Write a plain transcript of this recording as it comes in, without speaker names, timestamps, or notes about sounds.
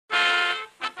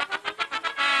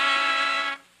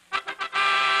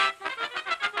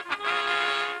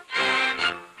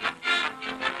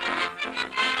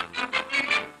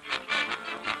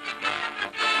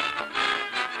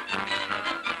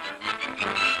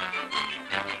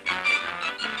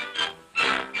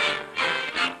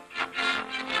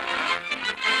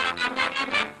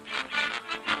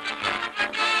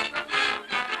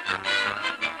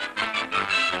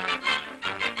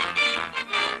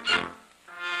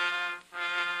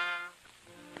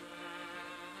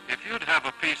If you'd have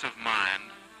a peace of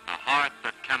mind, a heart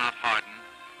that cannot harden,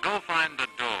 go find a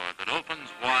door that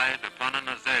opens wide upon an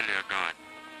azalea garden.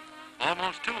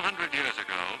 Almost 200 years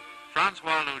ago,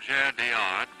 Francois Lugère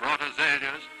Diard brought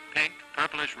azaleas, pink,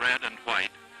 purplish red, and white,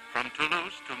 from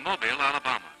Toulouse to Mobile,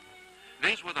 Alabama.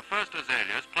 These were the first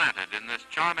azaleas planted in this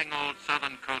charming old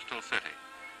southern coastal city.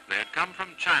 They had come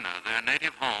from China, their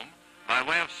native home, by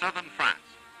way of southern France.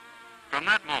 From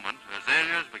that moment,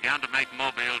 azaleas began to make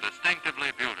Mobile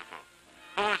distinctively beautiful.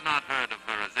 Who has not heard of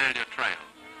her Azalea Trail,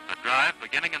 a drive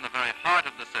beginning in the very heart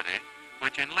of the city,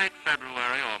 which in late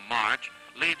February or March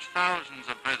leads thousands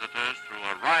of visitors through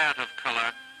a riot of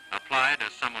color applied,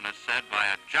 as someone has said, by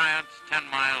a giant's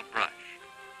 10-mile brush.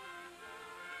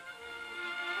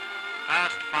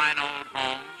 Past fine old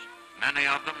homes, many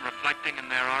of them reflecting in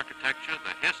their architecture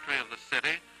the history of the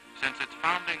city since its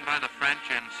founding by the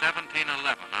French in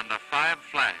 1711 under 5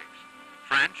 flags: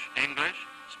 French, English,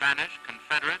 Spanish,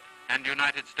 Confederate, and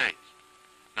United States.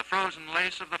 The frozen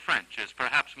lace of the French is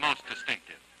perhaps most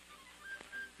distinctive.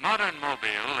 Modern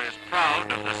Mobile is proud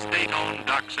of the state-owned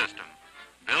dock system,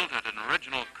 built at an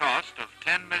original cost of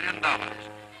 $10 million,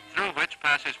 through which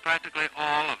passes practically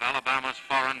all of Alabama's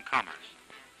foreign commerce.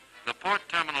 The Port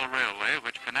Terminal Railway,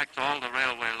 which connects all the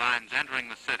railway lines entering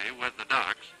the city with the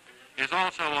docks, is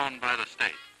also owned by the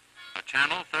state. A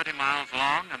channel 30 miles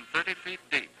long and 30 feet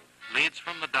deep leads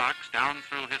from the docks down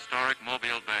through historic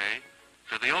Mobile Bay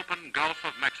to the open Gulf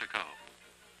of Mexico.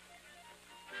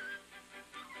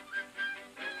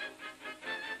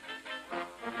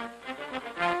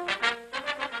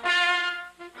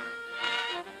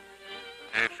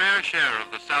 A fair share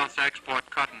of the South's export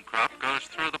cotton crop goes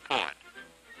through the port.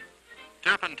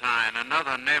 Turpentine and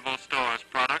other naval stores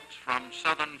products from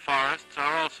southern forests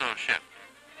are also shipped.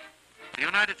 The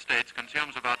United States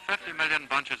consumes about 50 million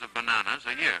bunches of bananas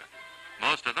a year.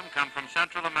 Most of them come from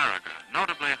Central America,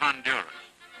 notably Honduras.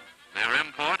 Their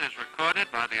import is recorded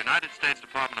by the United States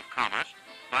Department of Commerce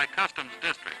by customs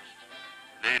districts.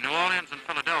 The New Orleans and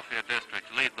Philadelphia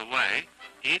districts lead the way,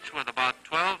 each with about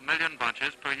 12 million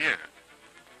bunches per year.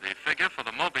 The figure for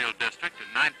the Mobile district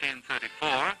in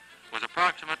 1934 was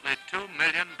approximately 2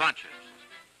 million bunches.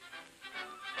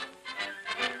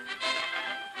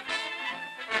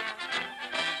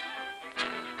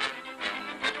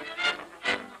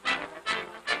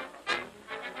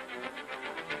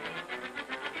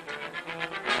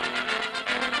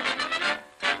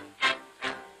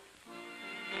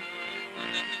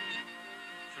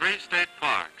 Three state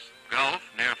parks, Gulf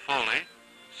near Foley,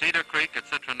 Cedar Creek at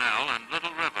Citronelle, and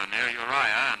Little River near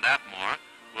Uriah and Atmore,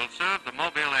 will serve the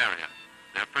Mobile area.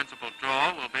 Their principal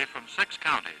draw will be from 6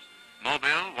 counties: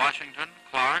 Mobile, Washington,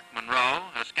 Clark, Monroe,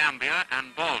 Escambia,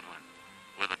 and Baldwin,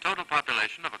 with a total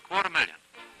population of 250,000.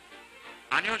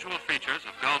 Unusual features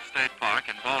of Gulf State Park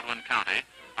in Baldwin County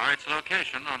are its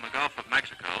location on the Gulf of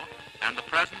Mexico and the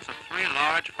presence of 3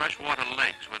 large freshwater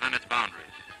lakes within its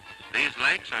boundaries. These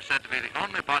lakes are said to be the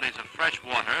only bodies of fresh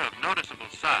water of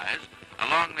noticeable size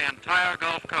along the entire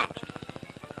Gulf Coast.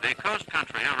 The coast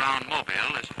country around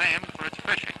Mobile is famed for its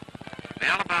fishing. The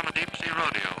Alabama Deep Sea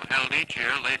Rodeo, held each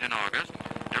year late in August,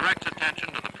 directs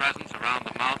attention to the presence around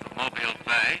the mouth of Mobile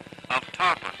Bay of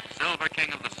tarpon, silver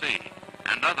king of the sea,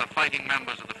 and other fighting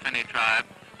members of the Finny tribe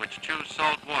which choose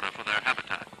salt water for their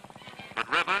habitat. But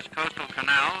rivers, coastal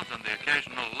canals, and the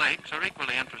occasional lakes are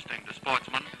equally interesting to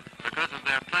sportsmen because of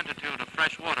their plenitude of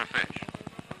freshwater fish.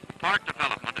 Park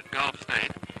development at Gulf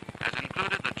State has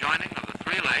included the joining of the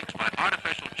 3 lakes by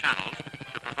artificial channels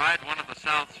to provide one of the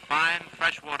South's fine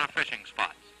freshwater fishing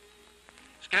spots.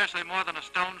 Scarcely more than a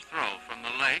stone's throw from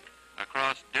the lake,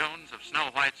 across dunes of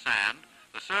snow-white sand,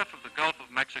 the surf of the Gulf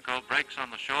of Mexico breaks on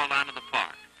the shoreline of the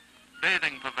park.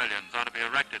 Bathing pavilions ought to be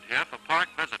erected here for park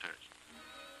visitors.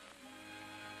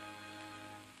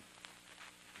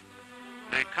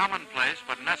 The commonplace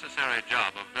but necessary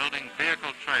job of building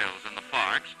vehicle trails in the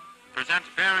parks presents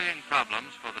varying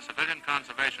problems for the Civilian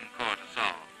Conservation Corps to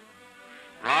solve.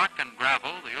 Rock and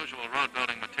gravel, the usual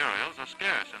road-building materials, are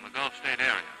scarce in the Gulf State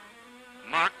area.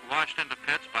 Muck, washed into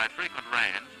pits by frequent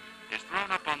rains, is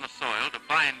thrown up on the soil to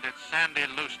bind its sandy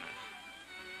looseness.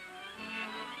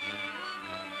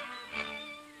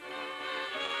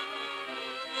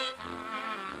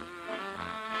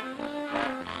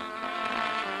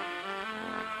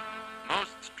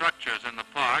 Most structures in the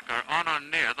park are on or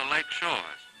near the lake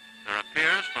shores. There are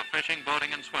piers for fishing,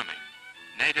 boating, and swimming.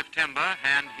 Native timber,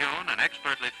 hand-hewn and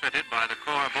expertly fitted by the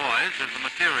Corps boys, is the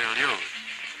material used.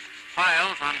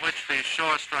 Piles on which these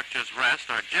shore structures rest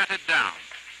are jetted down,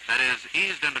 that is,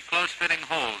 eased into close-fitting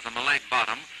holes in the lake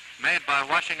bottom, made by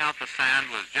washing out the sand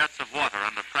with jets of water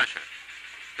under pressure.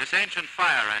 This ancient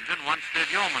fire engine once did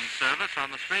yeoman's service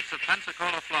on the streets of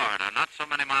Pensacola, Florida, not so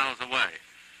many miles away,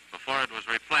 before it was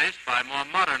replaced by more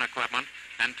modern equipment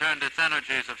and turned its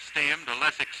energies of steam to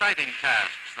less exciting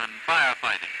tasks than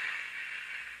firefighting.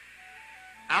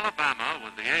 Alabama,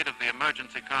 with the aid of the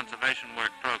Emergency Conservation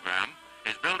Work Program,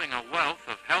 is building a wealth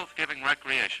of health-giving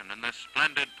recreation in this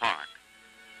splendid park.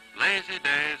 Lazy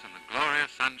days in the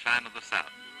glorious sunshine of the South.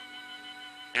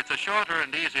 It's a shorter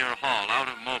and easier haul out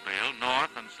of Mobile, north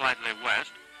and slightly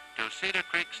west, to Cedar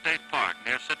Creek State Park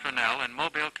near Citronelle in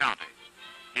Mobile County.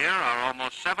 Here are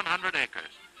almost 700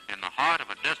 acres in the heart of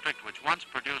a district which once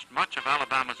produced much of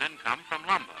Alabama's income from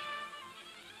lumber.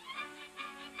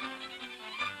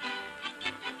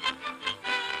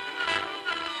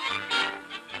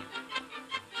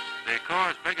 The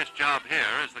Corps' biggest job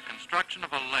here is the construction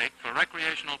of a lake for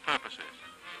recreational purposes.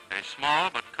 A small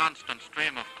but constant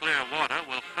stream of clear water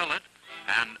will fill it,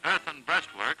 and earthen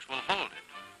breastworks will hold it.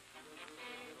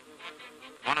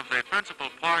 One of the principal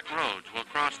park roads will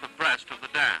cross the breast of the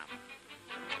dam.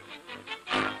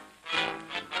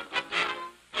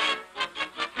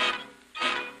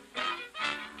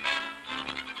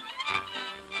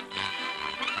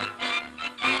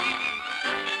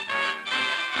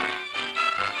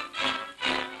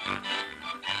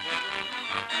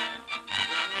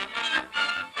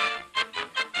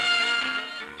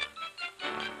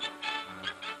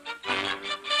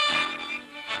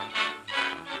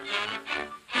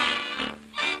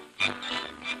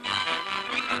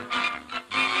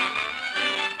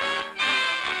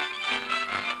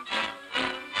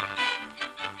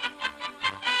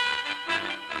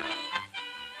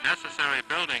 Necessary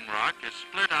building rock is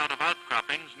split out of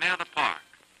outcroppings near the park.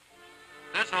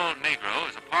 This old Negro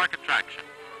is a park attraction.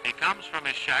 He comes from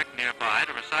his shack nearby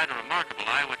to recite a remarkable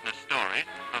eyewitness story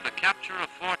of the capture of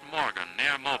Fort Morgan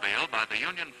near Mobile by the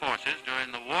Union forces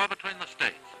during the war between the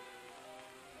states.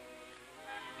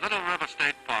 Little River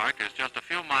State Park is just a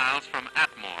few miles from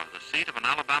Atmore, the seat of an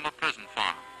Alabama prison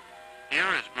farm.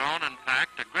 Here is grown and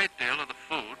packed a great deal of the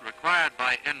food required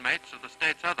by inmates of the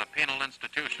state's other penal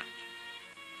institutions.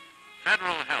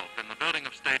 Federal help in the building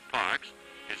of state parks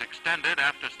is extended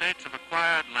after states have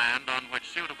acquired land on which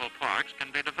suitable parks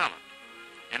can be developed.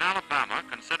 In Alabama,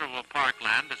 considerable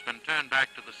parkland has been turned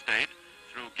back to the state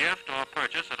through gift or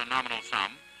purchase at a nominal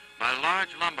sum by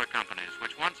large lumber companies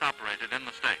which once operated in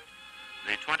the state.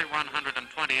 The 2,120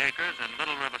 acres in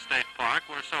Little River State Park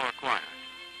were so acquired.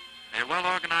 A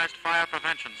well-organized fire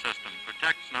prevention system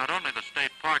protects not only the state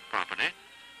park property,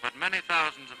 but many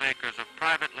thousands of acres of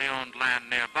privately owned land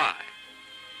nearby.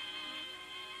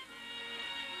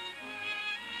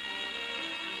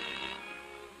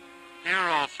 Here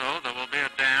also there will be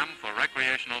a dam for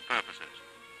recreational purposes.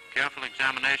 Careful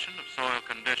examination of soil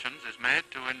conditions is made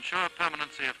to ensure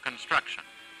permanency of construction.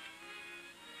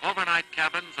 Overnight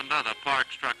cabins and other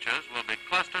park structures will be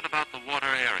clustered about the water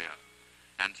area,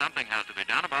 and something has to be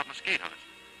done about mosquitoes.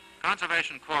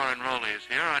 Conservation Corps enrollees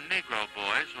here are Negro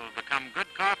boys who have become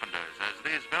good carpenters, as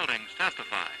these buildings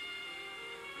testify.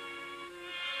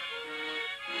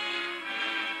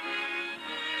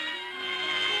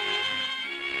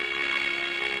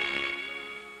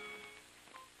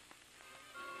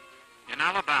 In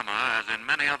Alabama, as in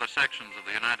many other sections of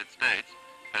the United States,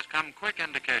 has come quick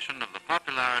indication of the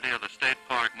popularity of the state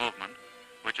park movement,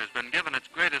 which has been given its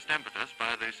greatest impetus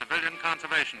by the Civilian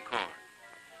Conservation Corps.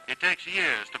 It takes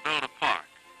years to build a park,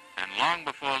 and long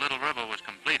before Little River was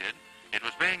completed, it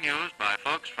was being used by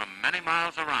folks from many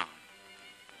miles around.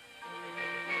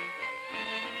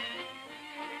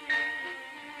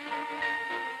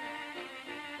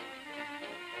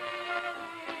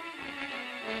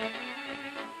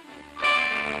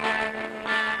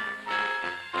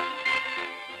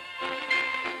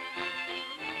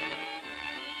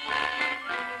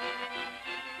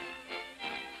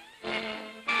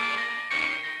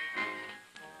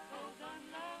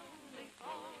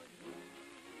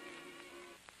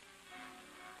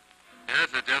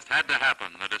 Yes, it just had to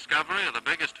happen. The discovery of the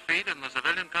biggest feat in the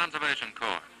Civilian Conservation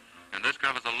Corps. And this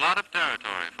covers a lot of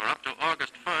territory. For up to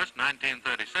August 1st,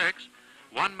 1936,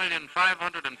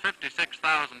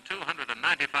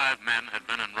 1,556,295 men had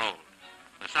been enrolled.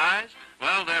 The size?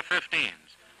 Well, they're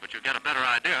 15s, but you get a better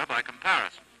idea by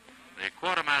comparison. The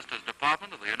Quartermaster's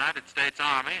Department of the United States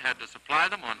Army had to supply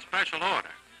them on special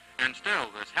order. And still,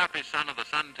 this happy son of the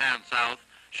suntanned South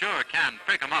sure can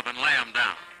pick 'em up and lay 'em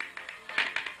down.